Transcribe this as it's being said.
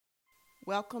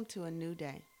Welcome to a new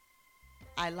day.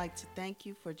 I'd like to thank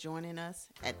you for joining us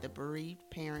at the Bereaved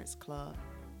Parents Club,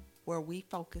 where we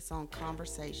focus on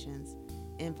conversations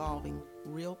involving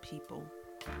real people,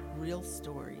 real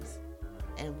stories,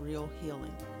 and real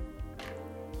healing.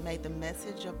 May the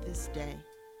message of this day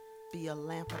be a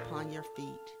lamp upon your feet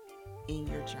in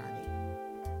your journey.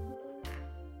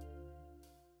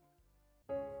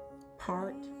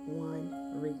 Part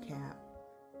 1 Recap.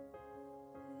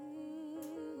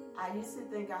 I used to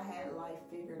think I had life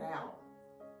figured out.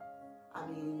 I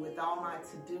mean, with all my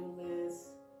to-do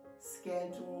lists,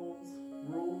 schedules,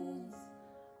 rules,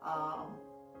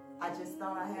 I just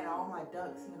thought I had all my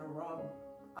ducks in a row.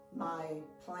 My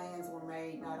plans were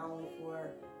made not only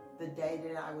for the day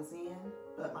that I was in,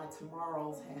 but my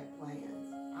tomorrows had plans.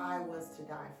 I was to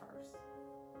die first,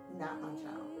 not my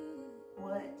child.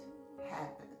 What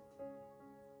happened?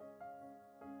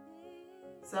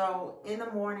 So in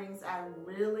the mornings, I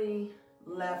really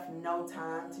left no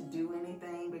time to do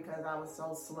anything because I was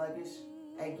so sluggish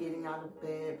at getting out of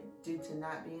bed due to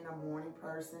not being a morning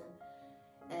person.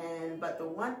 But the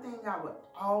one thing I would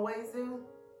always do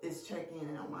is check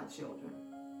in on my children.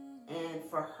 And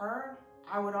for her,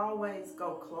 I would always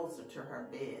go closer to her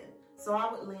bed. So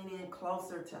I would lean in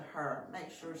closer to her,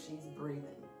 make sure she's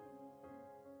breathing.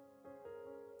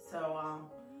 So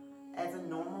as a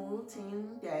normal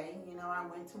routine day, I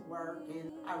went to work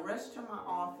and I rushed to my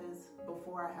office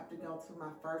before I have to go to my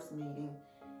first meeting,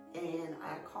 and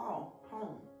I called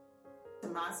home. To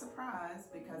my surprise,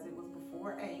 because it was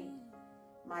before 8,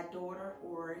 my daughter,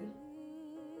 Ori,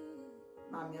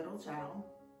 my middle child,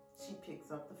 she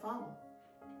picks up the phone.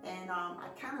 And I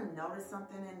kind of noticed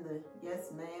something in the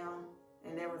yes ma'am,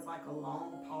 and there was like a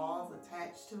long pause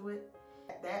attached to it.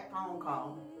 That phone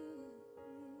call,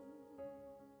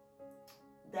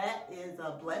 that is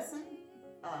a blessing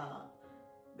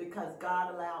because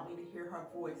God allowed me to hear her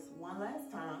voice one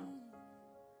last time.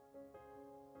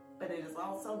 But it has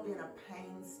also been a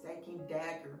painstaking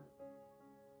dagger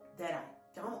that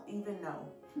I don't even know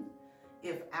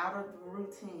if out of the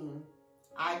routine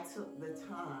I took the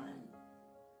time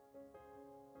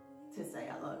to say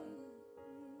I love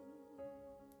you.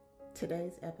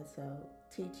 Today's episode,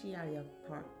 T.G.I.F.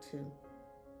 Part 2.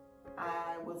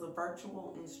 I was a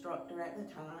virtual instructor at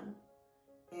the time,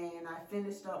 and I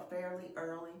finished up fairly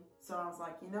early. So I was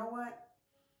like, you know what?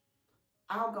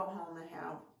 I'll go home and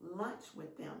have lunch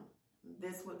with them.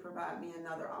 This would provide me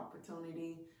another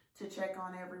opportunity to check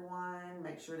on everyone,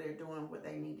 make sure they're doing what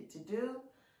they needed to do,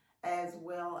 as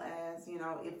well as,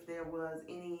 if there was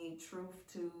any truth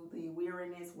to the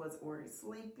weariness, was Ori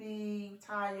sleepy,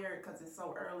 tired because it's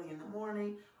so early in the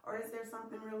morning, or is there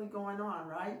something really going on,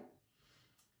 right?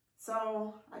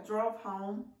 So I drove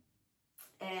home,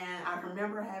 and I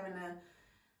remember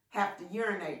have to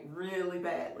urinate really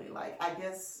badly. Like, I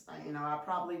guess, I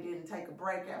probably didn't take a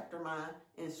break after my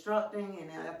instructing, and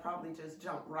then I probably just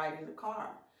jumped right in the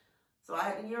car. So I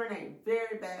had to urinate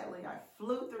very badly. I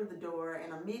flew through the door,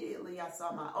 and immediately I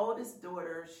saw my oldest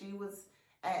daughter. She was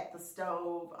at the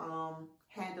stove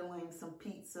handling some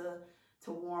pizza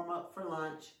to warm up for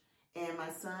lunch. And my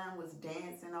son was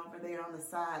dancing over there on the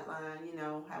sideline,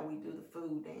 how we do the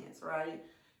food dance, right?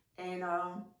 And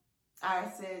I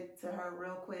said to her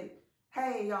real quick,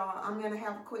 hey, y'all, I'm going to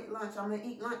have a quick lunch. I'm going to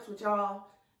eat lunch with y'all.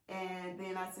 And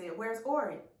then I said, where's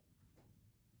Ori?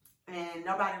 And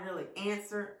nobody really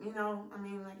answered, I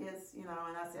guess, and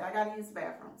I said, I got to use the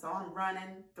bathroom. So I'm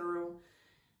running through,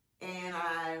 and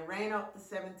I ran up the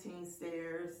 17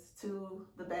 stairs to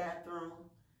the bathroom.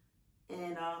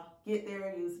 And get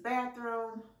there, use the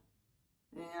bathroom,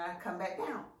 and I come back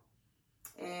down.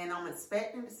 And I'm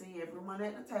expecting to see everyone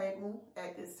at the table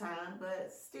at this time,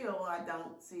 but still I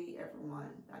don't see everyone.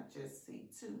 I just see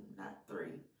 2, not 3.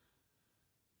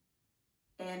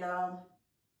 And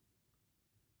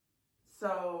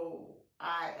so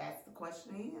I asked the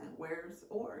question again, where's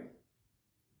Ori?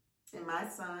 And my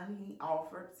son, he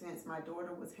offered, since my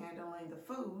daughter was handling the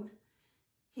food,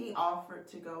 he offered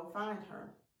to go find her.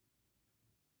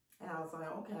 And I was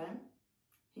like, okay.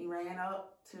 He ran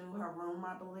up to her room,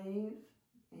 I believe,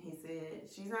 and he said,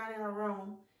 she's not in her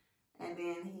room. And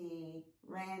then he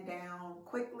ran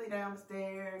quickly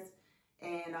downstairs,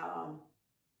 and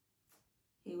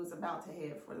he was about to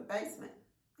head for the basement.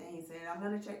 And he said, I'm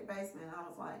going to check the basement. And I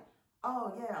was like,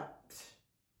 oh, yeah,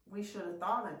 we should have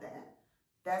thought of that.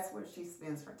 That's where she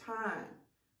spends her time.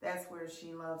 That's where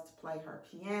she loves to play her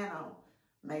piano,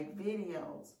 make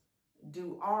videos,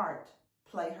 do art,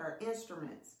 play her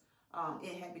instruments.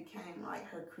 It had become like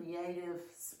her creative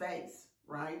space,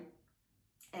 right?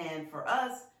 And for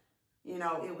us,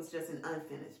 it was just an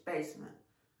unfinished basement.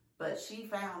 But she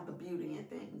found the beauty in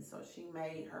things, so she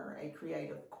made her a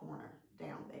creative corner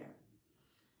down there.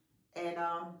 And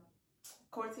of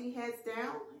course, he heads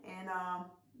down, and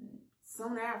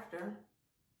soon after,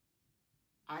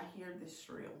 I hear this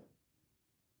shrill.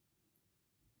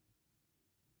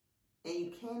 And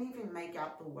you can't even make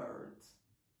out the words.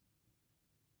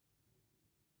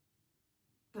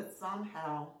 But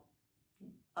somehow,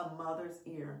 a mother's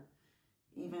ear,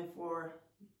 even for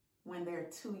when they're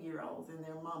 2-year-olds and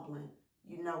they're mumbling,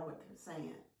 you know what they're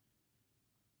saying.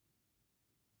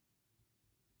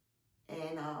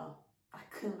 And I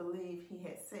couldn't believe he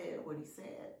had said what he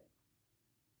said.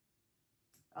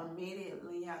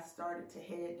 Immediately, I started to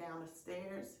head down the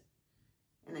stairs,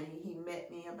 and then he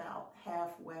met me about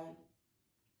halfway.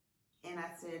 And I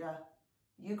said,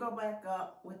 you go back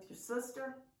up with your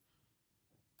sister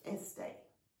and stay.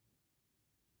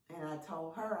 And I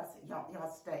told her, I said, y'all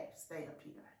stay up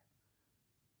here.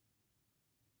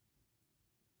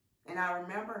 And I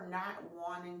remember not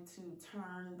wanting to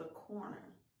turn the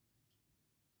corner,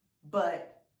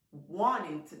 but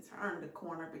wanting to turn the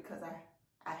corner because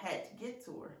I had to get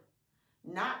to her.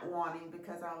 Not wanting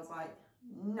because I was like,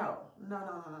 no,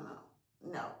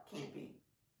 can't be.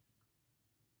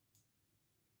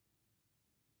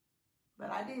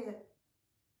 But I did.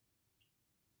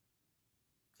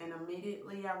 And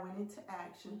immediately I went into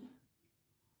action.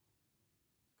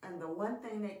 And the one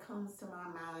thing that comes to my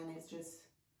mind is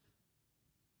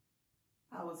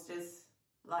I was just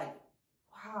like,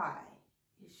 why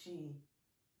is she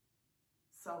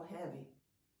so heavy?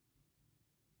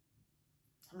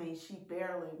 I mean, she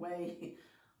barely weighed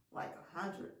like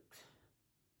 100.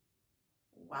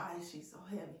 Why is she so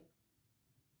heavy?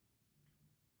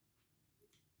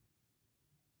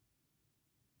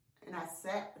 And I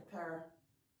sat with her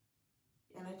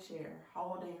in a chair,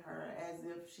 holding her as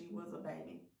if she was a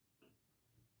baby.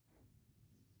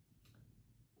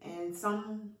 And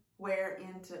somewhere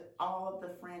into all of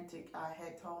the frantic, I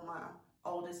had told my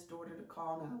oldest daughter to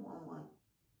call 911.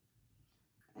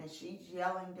 And she's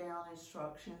yelling down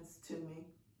instructions to me.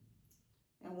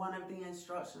 And one of the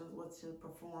instructions was to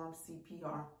perform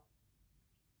CPR.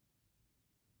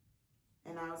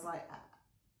 And I was like,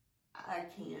 I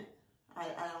can't.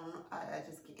 I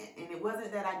just can't. And it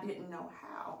wasn't that I didn't know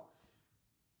how.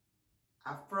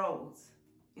 I froze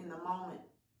in the moment.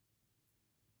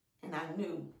 And I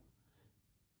knew.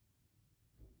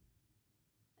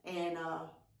 And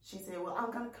she said, well,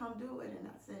 I'm going to come do it. And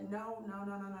I said, no.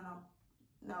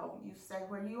 No, you stay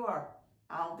where you are.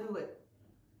 I'll do it.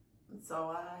 And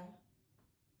so I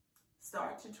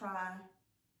start to try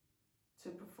to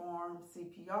perform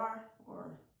CPR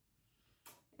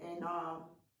and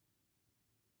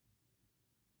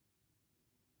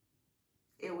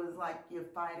it was like you're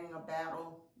fighting a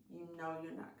battle you know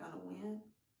you're not going to win.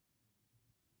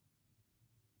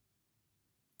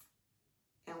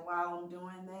 And while I'm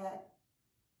doing that,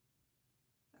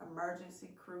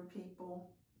 emergency crew people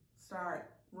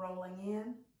start rolling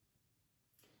in.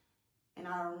 And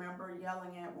I remember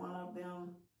yelling at one of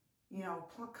them,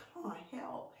 come on,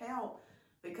 help.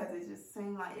 Because it just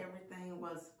seemed like everything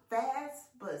was fast,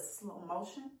 but slow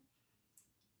motion.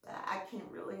 I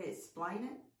can't really explain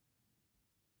it.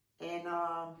 And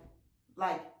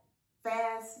like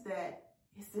fast that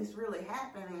is this really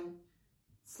happening?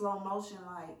 Slow motion,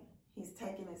 like he's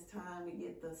taking his time to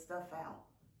get the stuff out.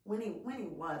 When he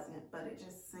wasn't, but it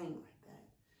just seemed like that.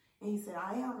 And he said,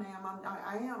 I am, ma'am.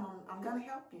 I'm going to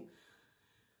help you.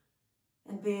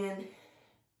 And then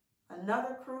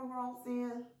another crew rolls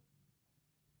in,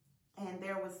 and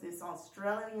there was this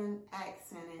Australian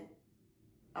accented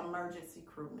emergency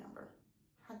crew member.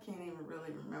 I can't even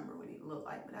really remember what he looked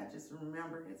like, but I just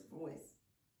remember his voice.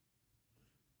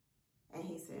 And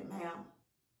he said, ma'am,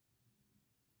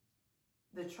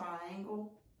 the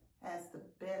Triangle has the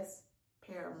best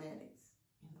paramedics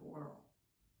in the world.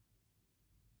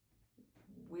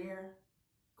 We're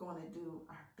going to do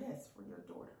our best for your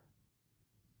daughter.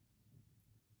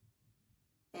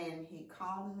 And he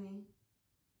called me,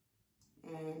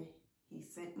 and he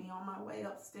sent me on my way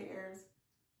upstairs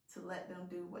to let them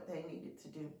do what they needed to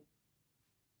do.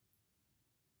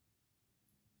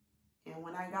 And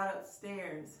when I got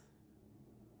upstairs,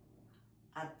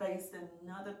 I faced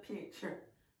another picture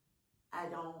I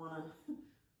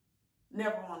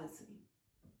never want to see.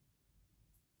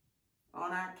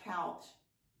 On our couch,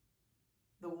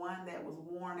 the one that was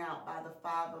worn out by the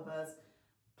 5 of us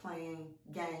playing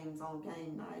games on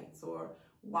game nights or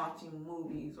watching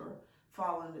movies or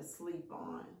falling asleep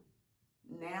on,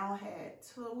 now had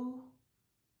 2,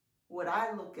 what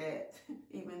I look at,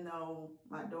 even though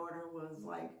my daughter was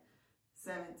like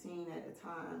 17 at the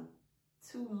time,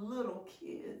 two little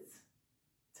kids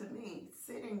to me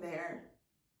sitting there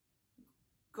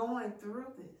going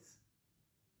through this.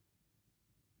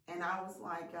 And I was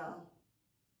like,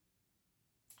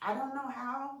 I don't know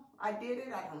how I did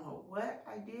it. I don't know what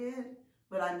I did,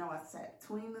 but I know I sat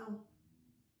between them.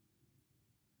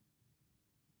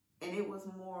 And it was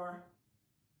more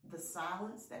the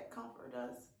silence that comforted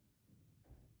us,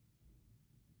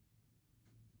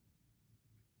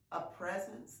 a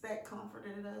presence that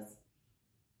comforted us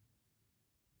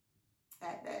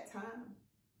at that time.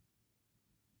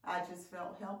 I just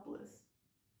felt helpless.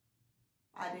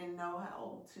 I didn't know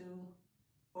how to,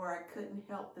 or I couldn't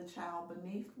help the child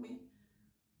beneath me,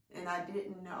 and I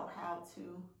didn't know how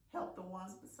to help the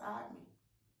ones beside me.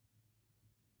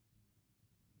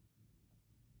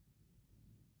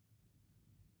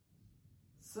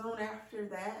 Soon after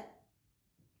that,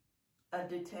 a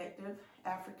detective,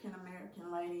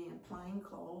 African-American lady in plain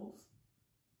clothes,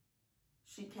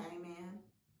 she came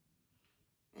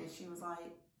in and she was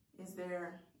like, is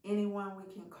there anyone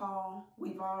we can call?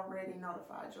 We've already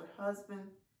notified your husband.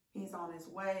 He's on his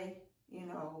way. You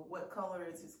know, what color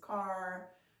is his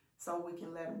car? So we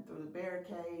can let him through the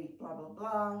barricade, blah, blah,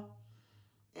 blah.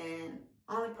 And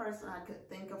only person I could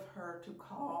think of her to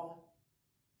call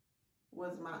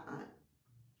was my aunt.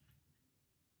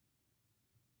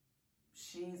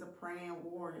 She's a praying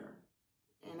warrior.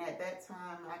 And at that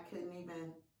time, I couldn't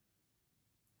even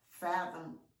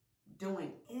fathom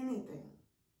doing anything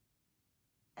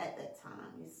at that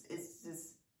time. It's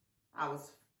just, I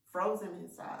was frozen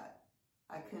inside.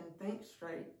 I couldn't think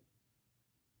straight.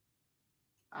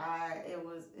 It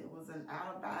was an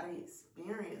out-of-body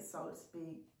experience, so to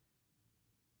speak.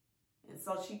 And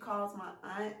so she calls my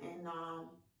aunt, and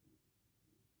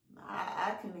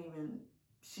I couldn't even,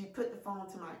 she put the phone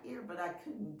to my ear, but I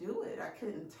couldn't do it. I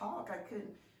couldn't talk.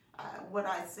 What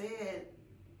I said,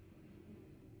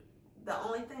 the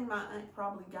only thing my aunt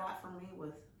probably got from me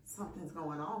was, something's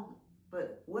going on.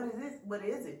 But what is this? What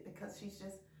is it? Because she's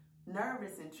just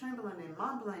nervous and trembling and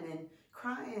mumbling and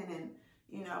crying and,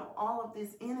 you know, all of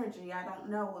this energy. I don't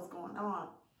know what's going on.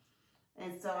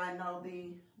 And so I know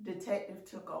the detective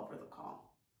took over the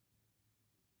call.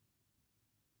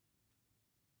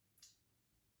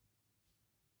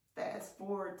 Fast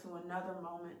forward to another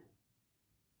moment.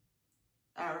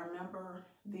 I remember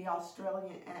the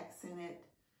Australian accented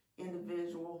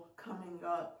individual coming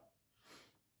up,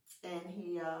 and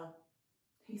he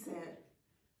said,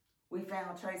 we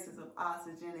found traces of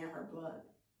oxygen in her blood.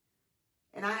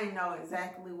 And I didn't know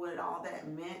exactly what all that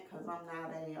meant, because I'm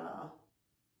not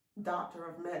a doctor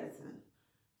of medicine.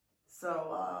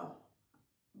 So,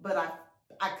 but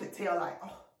I could tell, like,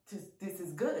 oh, this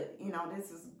is good. You know, this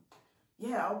is,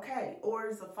 yeah, okay. Or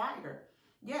is a fighter.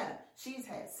 Yeah, she's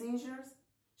had seizures.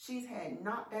 She's had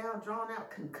knockdown, drawn out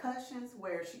concussions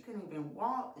where she couldn't even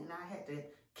walk, and I had to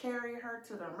carry her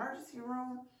to the emergency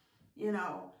room. You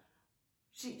know,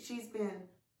 she's been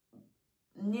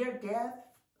near death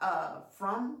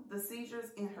from the seizures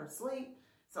in her sleep.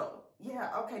 So,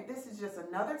 yeah, okay, this is just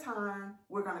another time.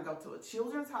 We're going to go to a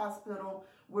children's hospital.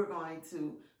 We're going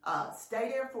to stay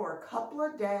there for a couple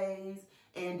of days,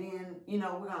 and then, you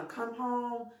know, we're going to come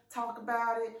home, talk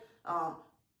about it,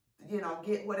 you know,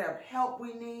 get whatever help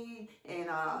we need. And,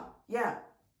 yeah,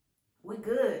 we're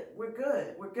good. We're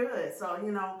good. We're good. So,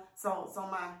 you know, so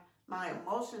my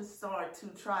emotions start to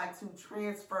try to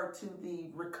transfer to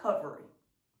the recovery.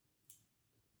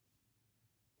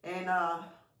 And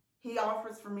he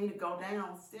offers for me to go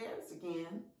downstairs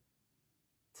again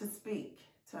to speak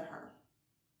to her.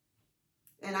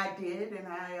 And I did, and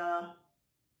I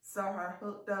saw her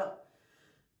hooked up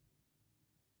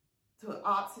to an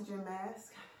oxygen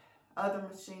mask, other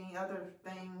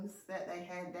things that they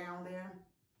had down there.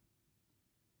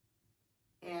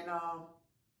 And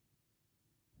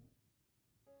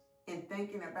in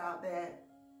thinking about that,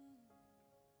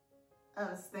 I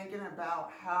was thinking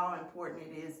about how important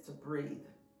it is to breathe.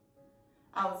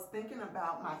 I was thinking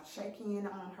about my checking in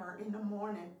on her in the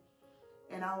morning,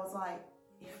 and I was like,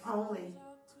 if only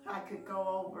I could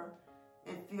go over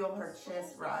and feel her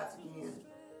chest rise again.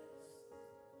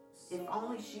 If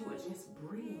only she would just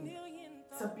breathe.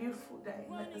 It's a beautiful day.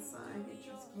 Let the sun hit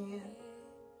your skin.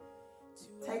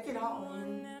 Take it all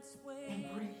in and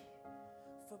breathe.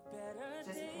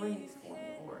 Just breathe for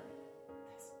me, Lord.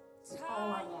 That's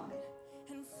all I wanted.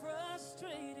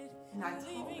 And I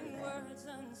told her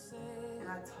that. And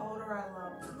I told her I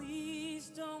loved her. Please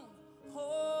don't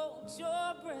hold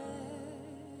your breath.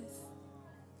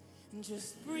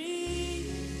 Just breathe.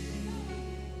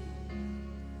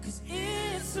 'Cause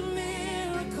it's a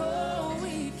miracle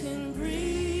we can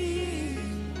breathe.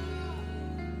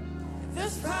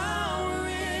 There's power